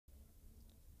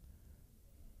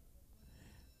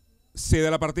Se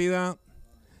da la partida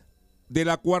de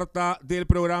la cuarta del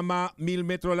programa 1000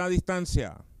 metros la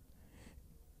distancia.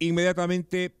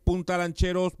 Inmediatamente Punta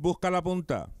Lancheros busca la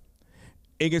punta.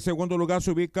 En el segundo lugar se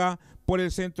ubica por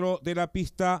el centro de la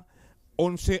pista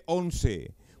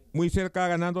 11-11. Muy cerca,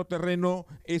 ganando terreno,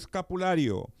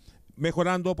 Escapulario.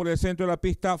 Mejorando por el centro de la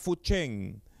pista,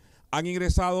 Fuchen. Han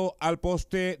ingresado al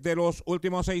poste de los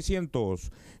últimos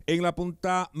 600. En la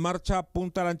punta marcha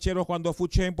Punta Lancheros cuando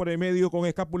Fuchen por el medio con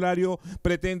Escapulario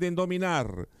pretenden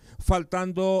dominar.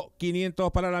 Faltando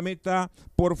 500 para la meta,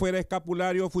 por fuera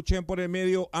Escapulario, Fuchen por el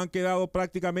medio, han quedado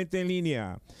prácticamente en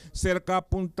línea. Cerca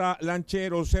Punta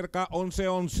Lancheros, cerca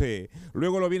 11-11.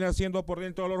 Luego lo viene haciendo por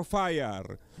dentro Lord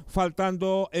Fire.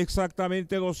 Faltando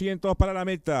exactamente 200 para la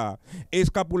meta.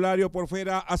 Escapulario por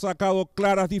fuera ha sacado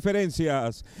claras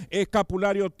diferencias.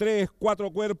 Escapulario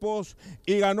 3-4 cuerpos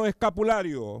y ganó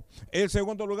Escapulario. El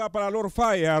segundo lugar para Lord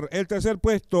Fire, el tercer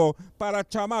puesto para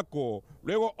Chamaco.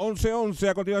 Luego 11-11,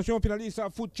 a continuación finaliza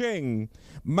Fuchen.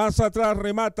 Más atrás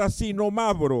remata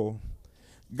Sinomabro.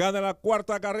 Gana la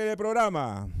cuarta carrera del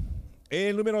programa.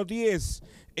 El número 10,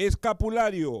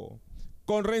 Escapulario,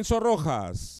 con Renzo Rojas.